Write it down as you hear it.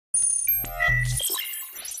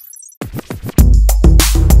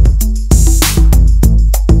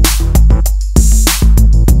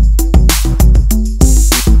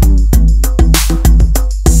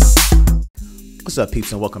What's up,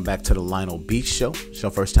 peeps, and welcome back to the Lionel Beach Show. It's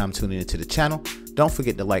your first time tuning into the channel. Don't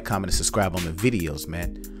forget to like, comment, and subscribe on the videos,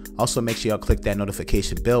 man. Also, make sure y'all click that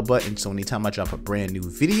notification bell button so anytime I drop a brand new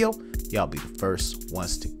video, y'all be the first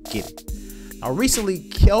ones to get it. Now, recently,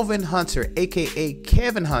 Kelvin Hunter, aka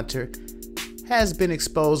Kevin Hunter, has been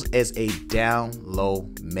exposed as a down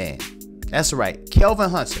low man. That's right, Kelvin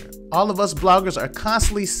Hunter. All of us bloggers are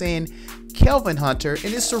constantly saying Kelvin Hunter,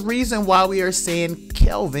 and it's the reason why we are saying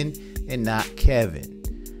Kelvin and not Kevin.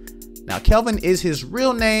 Now, Kelvin is his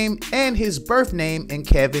real name and his birth name, and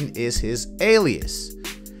Kevin is his alias.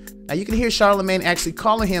 Now, you can hear Charlamagne actually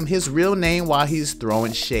calling him his real name while he's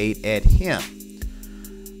throwing shade at him.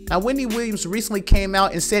 Now, Wendy Williams recently came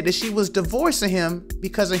out and said that she was divorcing him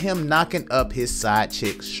because of him knocking up his side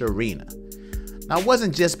chick, Sharina. Now, it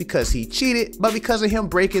wasn't just because he cheated, but because of him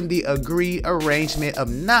breaking the agreed arrangement of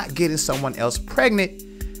not getting someone else pregnant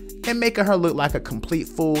and making her look like a complete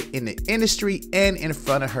fool in the industry and in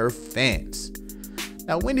front of her fans.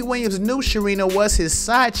 Now, Wendy Williams knew Sharina was his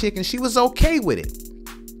side chick and she was okay with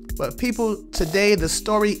it. But people, today the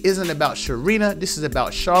story isn't about Sharina, this is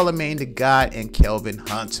about Charlamagne the God and Kelvin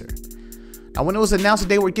Hunter. Now, when it was announced that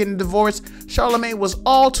they were getting divorced, Charlamagne was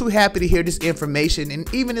all too happy to hear this information, and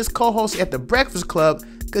even his co-host at the Breakfast Club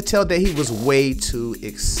could tell that he was way too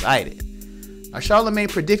excited. Now, Charlamagne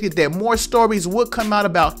predicted that more stories would come out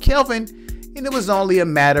about Kelvin, and it was only a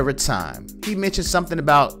matter of time. He mentioned something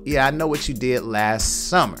about, yeah, I know what you did last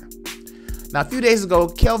summer. Now, a few days ago,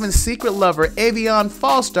 Kelvin's secret lover, Avion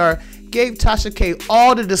Fallstar, gave Tasha K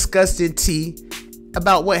all the disgusting tea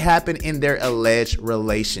about what happened in their alleged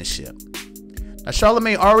relationship. Now,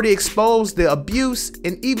 Charlamagne already exposed the abuse,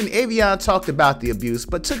 and even Avion talked about the abuse,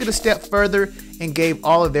 but took it a step further and gave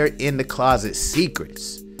all of their in-the-closet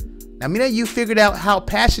secrets. Now, many of you figured out how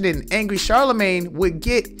passionate and angry Charlamagne would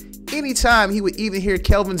get anytime he would even hear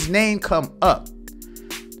Kelvin's name come up.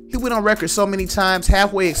 He went on record so many times,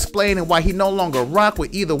 halfway explaining why he no longer rocked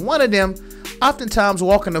with either one of them, oftentimes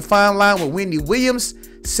walking the fine line with Wendy Williams,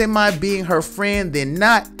 semi being her friend, then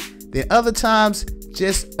not, then other times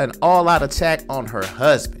just an all-out attack on her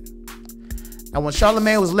husband. Now, when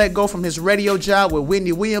Charlamagne was let go from his radio job with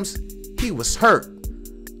Wendy Williams, he was hurt.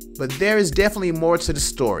 But there is definitely more to the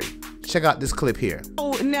story. Check out this clip here.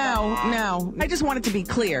 Oh, now, I just wanted to be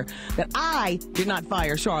clear that I did not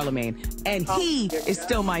fire Charlamagne, and he is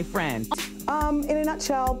still my friend. In a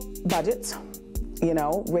nutshell, budgets. You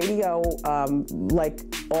know, radio, like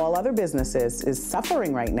all other businesses, is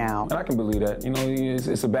suffering right now. And I can believe that. You know,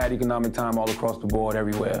 it's a bad economic time all across the board,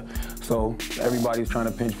 everywhere. So everybody's trying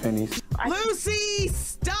to pinch pennies. Lucy,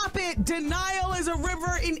 stop it! Denial is a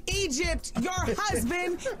river in Egypt. Your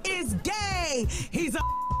husband is gay. He's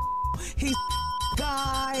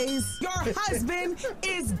guys. Your husband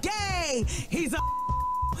is gay. He's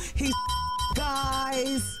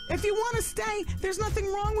guys. If you want to stay, there's nothing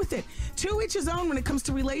wrong with it. To each his own when it comes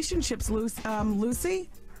to relationships, Lucy.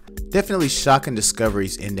 Definitely shocking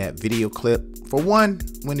discoveries in that video clip. For one,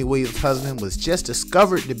 Wendy Williams' husband was just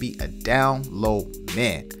discovered to be a down low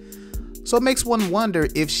man. So it makes one wonder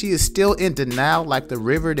if she is still in denial like the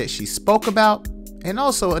river that she spoke about. And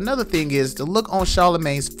also another thing is the look on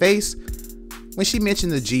Charlamagne's face when she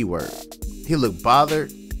mentioned the G word. He looked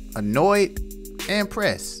bothered, annoyed, and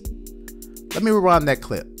pressed. Let me rewind that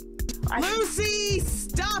clip. Lucy,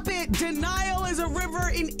 stop it! Denial is a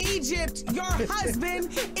river in Egypt. Your husband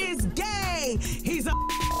is gay. He's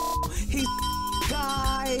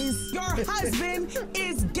guys. Your husband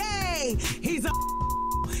is gay. He's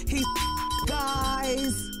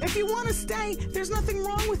guys. If you want to stay, there's nothing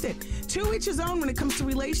wrong with it. To each his own when it comes to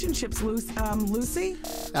relationships, Lucy.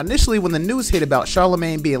 Now, initially, when the news hit about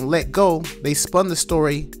Charlamagne being let go, they spun the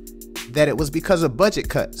story that it was because of budget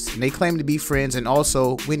cuts, and they claimed to be friends, and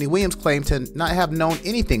also Wendy Williams claimed to not have known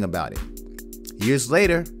anything about it. Years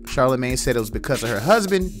later, Charlamagne said it was because of her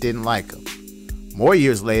husband didn't like him. More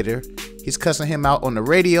years later, he's cussing him out on the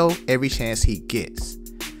radio every chance he gets.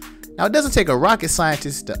 Now, it doesn't take a rocket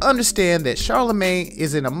scientist to understand that Charlamagne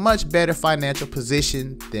is in a much better financial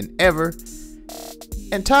position than ever,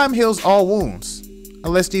 and time heals all wounds,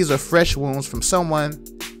 unless these are fresh wounds from someone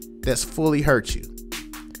that's fully hurt you.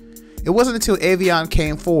 It wasn't until Avion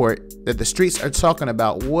came forward that the streets are talking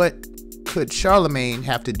about what could Charlamagne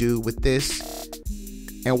have to do with this,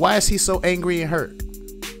 and why is he so angry and hurt?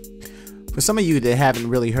 For some of you that haven't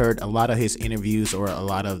really heard a lot of his interviews or a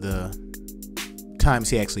lot of the times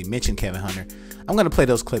he actually mentioned Kevin Hunter, I'm going to play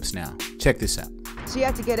those clips now. Check this out. She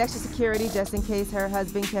had to get extra security just in case her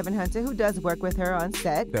husband, Kevin Hunter, who does work with her on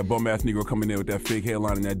set. That bum-ass Negro coming in with that fake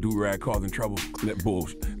hairline and that do-rag causing trouble. That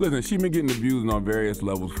bullshit. Listen, she's been getting abused on various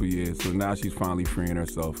levels for years, so now she's finally freeing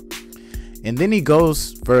herself. And then he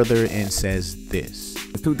goes further and says this.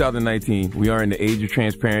 In 2019, we are in the age of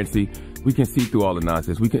transparency. We can see through all the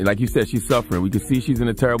nonsense. We can, like you said, she's suffering. We can see she's in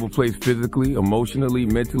a terrible place physically, emotionally,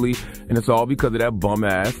 mentally, and it's all because of that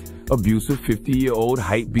bum-ass, abusive 50-year-old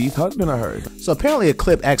hype beast husband of hers. So apparently a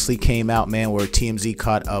clip actually came out, man, where TMZ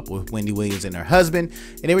caught up with Wendy Williams and her husband,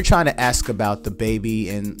 and they were trying to ask about the baby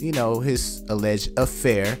and, you know, his alleged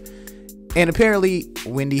affair. And apparently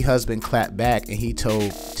Wendy's husband clapped back and he told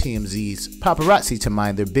TMZ's paparazzi to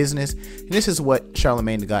mind their business. And this is what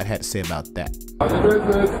Charlamagne the God had to say about that.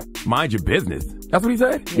 Mind your business. That's what he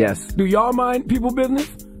said? Yes. Do y'all mind people's business?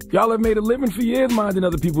 Y'all have made a living for years minding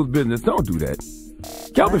other people's business. Don't do that.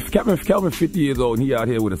 Kelvin 50 years old and he out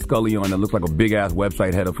here with a Scully on that looks like a big ass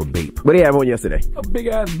website header for Bape. What did he have on yesterday? A big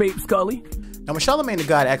ass Bape Scully. Now, when Charlamagne the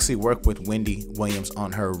God actually worked with Wendy Williams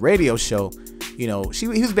on her radio show, you know, he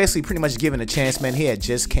was basically pretty much given a chance, man. He had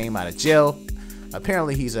just came out of jail.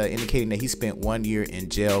 Apparently, he's indicating that he spent 1 year in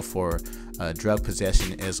jail for drug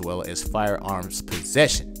possession as well as firearms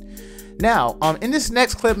possession. Now, in this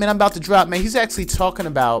next clip, man, I'm about to drop, man, he's actually talking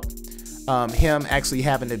about him actually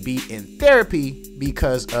having to be in therapy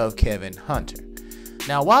because of Kevin Hunter.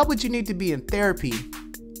 Now, why would you need to be in therapy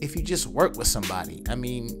if you just work with somebody? I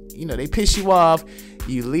mean, you know, they piss you off,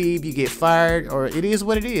 you leave, you get fired, or it is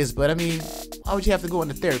what it is. But I mean, why would you have to go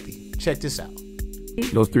into therapy? Check this out.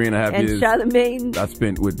 Those 3.5 and years Charlamagne, I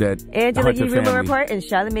spent with that Angela Hunter Yee family report, and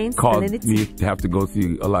Charlamagne caused spilling the me tea. to have to go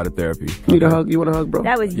see a lot of therapy. You need a hug? You want a hug, bro?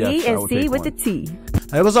 That was Yes, Yee I and will C take with one. the T.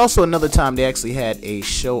 There was also another time they actually had a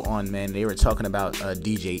show on, man. They were talking about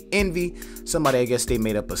DJ Envy. Somebody, I guess they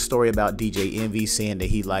made up a story about DJ Envy saying that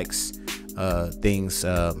he likes things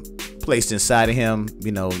placed inside of him,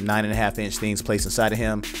 you know, 9.5-inch things placed inside of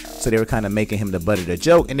him. So they were kind of making him the butt of the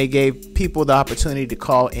joke, and they gave people the opportunity to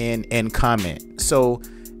call in and comment. So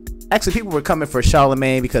actually people were coming for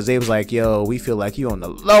Charlamagne because they was like, yo, we feel like you on the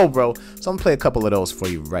low, bro. So I'm gonna play a couple of those for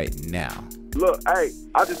you right now. Look, hey,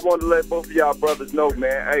 I just wanted to let both of y'all brothers know,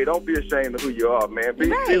 man. Hey, don't be ashamed of who you are, man. Be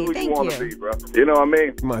who you want to be, bro. You know what I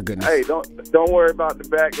mean? My goodness. Hey, don't worry about the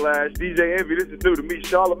backlash. DJ Envy, this is new to me.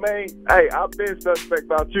 Charlamagne, hey, I've been suspect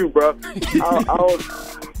about you, bro. I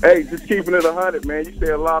was, hey, just keeping it 100, man. You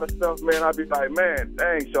say a lot of stuff, man. I'd be like, man,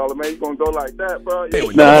 dang, Charlamagne, you gonna go like that, bro?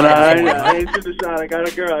 I ain't shoot the shot. I got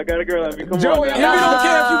a girl. Envy, come Joey, on. Envy don't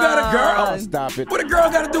care if you got a girl. Stop it. What a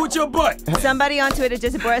girl got to do with your butt? Somebody on Twitter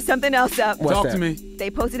just brought something else up. Talk to me. They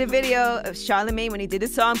posted a video of Charlamagne when he did the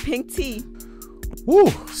song Pink Tea. Woo.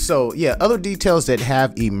 So yeah, other details that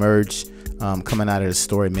have emerged coming out of the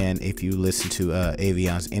story, man. If you listen to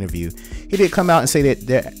Avion's interview, he did come out and say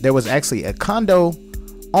that there was actually a condo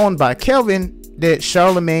owned by Kelvin that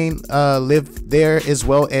Charlamagne lived there, as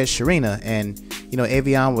well as Sharina, and you know,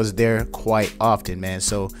 Avion was there quite often, man.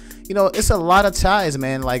 So you know, it's a lot of ties,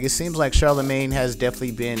 man. Like, it seems like Charlamagne has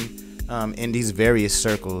definitely been in these various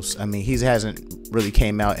circles. I mean, he hasn't really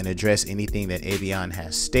came out and addressed anything that Avion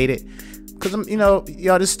has stated, because you know,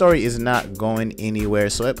 y'all, this story is not going anywhere.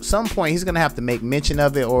 So at some point he's gonna have to make mention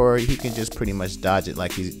of it, or he can just pretty much dodge it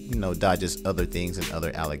like he, you know, dodges other things and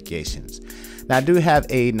other allegations. Now, I do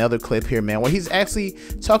have another clip here, man, where he's actually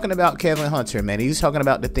talking about Kevin Hunter, man. He's talking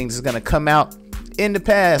about the things that's gonna come out in the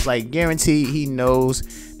past. Like, guaranteed he knows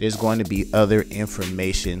there's going to be other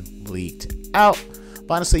information leaked out.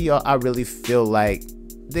 But honestly, y'all, I really feel like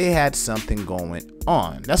they had something going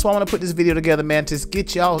on. That's why I want to put this video together, man, to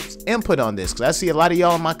get y'all's input on this, because I see a lot of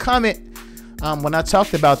y'all in my comment when I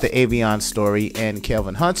talked about the Avion story and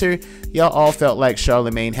Kelvin Hunter, y'all all felt like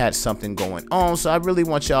Charlamagne had something going on. So I really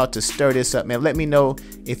want y'all to stir this up, man. Let me know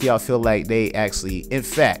if y'all feel like they actually, in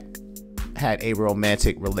fact, had a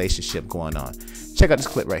romantic relationship going on. Check out this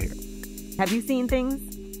clip right here. Have you seen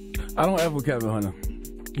things? I don't ever with Kevin Hunter.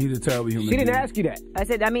 He's a terrible human She didn't being. ask you that. I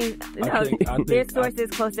said, I mean, there's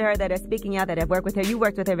sources close to her that are speaking out, that have worked with her. You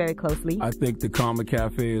worked with her very closely. I think the Karma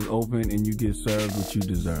Cafe is open and you get served what you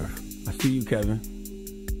deserve. I see you, Kevin.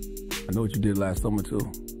 I know what you did last summer, too.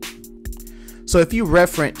 So if you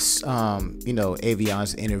reference, you know,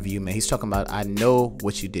 Avion's interview, man, he's talking about, I know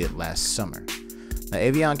what you did last summer. Now,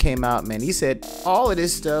 Avion came out, man, he said all of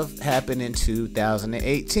this stuff happened in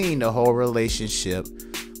 2018, the whole relationship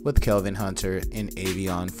with Kelvin Hunter and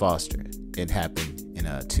Avion Foster. It happened in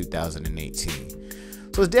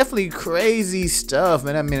 2018. So it's definitely crazy stuff,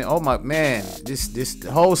 man. I mean, oh my, man, this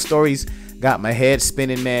whole story's got my head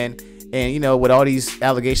spinning, man. And you know, with all these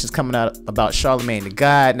allegations coming out about Charlamagne the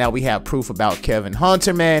God, now we have proof about Kevin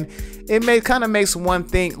Hunter, man. It kind of makes one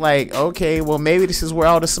think like, okay, well, maybe this is where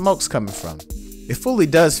all the smoke's coming from. It fully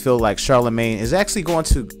does feel like Charlamagne is actually going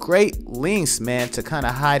to great lengths, man, to kind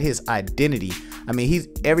of hide his identity. I mean,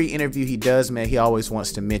 every interview he does, man, he always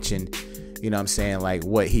wants to mention, you know what I'm saying, like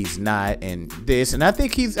what he's not and this. And I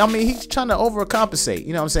think he's trying to overcompensate,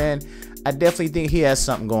 you know what I'm saying. I definitely think he has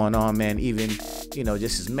something going on, man, even, you know,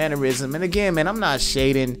 just his mannerism. And again, man, I'm not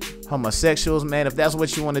shading homosexuals, man. If that's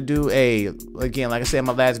what you want to do, again, like I said in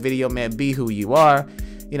my last video, man, be who you are.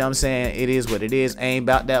 You know what I'm saying? It is what it is. Ain't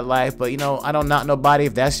about that life. But, you know, I don't knock nobody.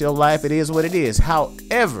 If that's your life, it is what it is.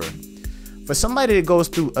 However, for somebody that goes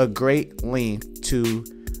through a great length to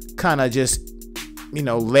kind of just, you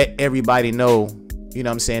know, let everybody know, you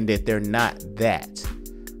know what I'm saying, that they're not that.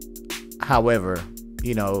 However,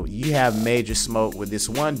 you know, you have major smoke with this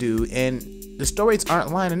one dude and the stories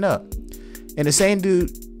aren't lining up. And the same dude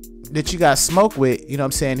that you got smoke with, you know what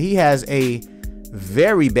I'm saying, he has a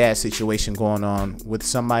very bad situation going on with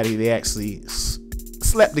somebody they actually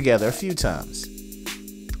slept together a few times.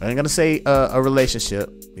 I ain't gonna say a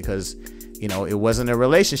relationship because, you know, it wasn't a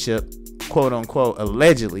relationship, quote unquote,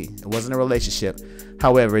 allegedly. It wasn't a relationship.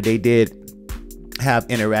 However, they did have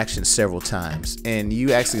interactions several times, and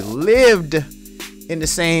you actually lived in the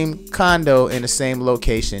same condo in the same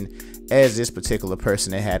location as this particular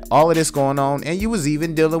person that had all of this going on, and you was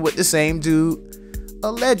even dealing with the same dude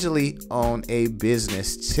allegedly on a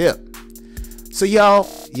business tip. So y'all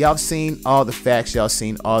seen all the facts, y'all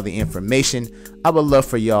seen all the information. I would love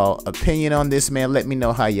for y'all opinion on this, man. Let me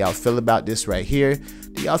know how y'all feel about this right here.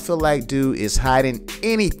 Do y'all feel like dude is hiding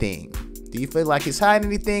anything? Do you feel like he's hiding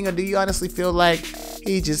anything, or do you honestly feel like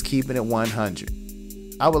he's just keeping it 100?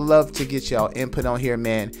 I would love to get y'all input on here,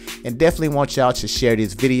 man, and definitely want y'all to share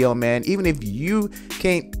this video, man. Even if you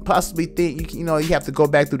can't possibly think, you know, you have to go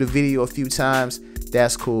back through the video a few times,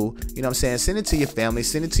 that's cool. You know what I'm saying? Send it to your family,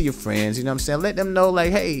 send it to your friends, you know what I'm saying? Let them know,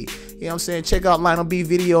 like, hey, you know what I'm saying, check out Lionel B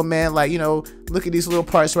video, man. Like, you know, look at these little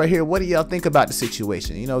parts right here. What do y'all think about the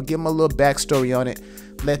situation? You know, give them a little backstory on it.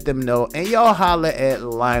 Let them know. And y'all holler at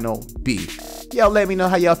Lionel B. Y'all let me know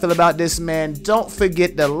how y'all feel about this, man. Don't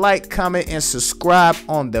forget to like, comment, and subscribe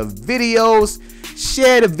on the videos.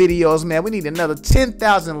 Share the videos, man. We need another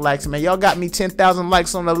 10,000 likes, man. Y'all got me 10,000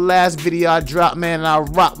 likes on the last video I dropped, man, and I'll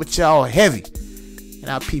rock with y'all heavy. And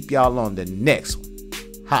I'll peep y'all on the next one.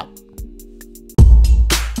 Hop.